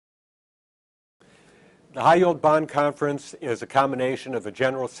The High Yield Bond Conference is a combination of a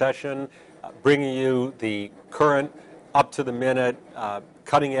general session bringing you the current, up-to-the-minute,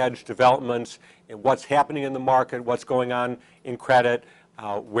 cutting-edge developments in what's happening in the market, what's going on in credit,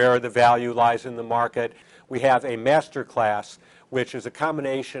 where the value lies in the market. We have a master class, which is a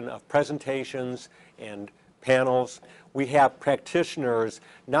combination of presentations and panels. We have practitioners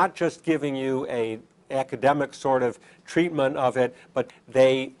not just giving you an academic sort of treatment of it, but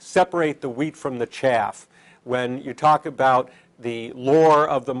they separate the wheat from the chaff. When you talk about the lore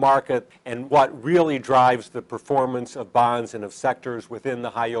of the market and what really drives the performance of bonds and of sectors within the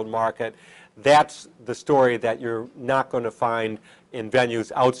high yield market, that's the story that you're not going to find in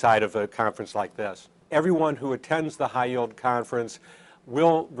venues outside of a conference like this. Everyone who attends the high yield conference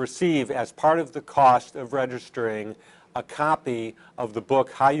will receive, as part of the cost of registering, a copy of the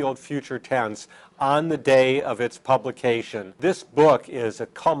book High Yield Future Tense on the day of its publication. This book is a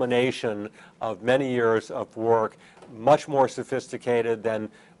culmination of many years of work, much more sophisticated than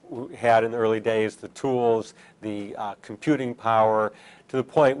we had in the early days, the tools, the computing power, to the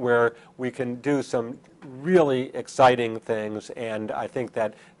point where we can do some really exciting things, and I think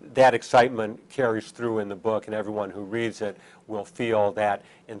that that excitement carries through in the book, and everyone who reads it will feel that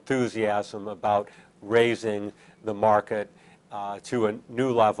enthusiasm about raising the market to a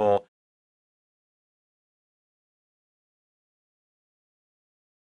new level.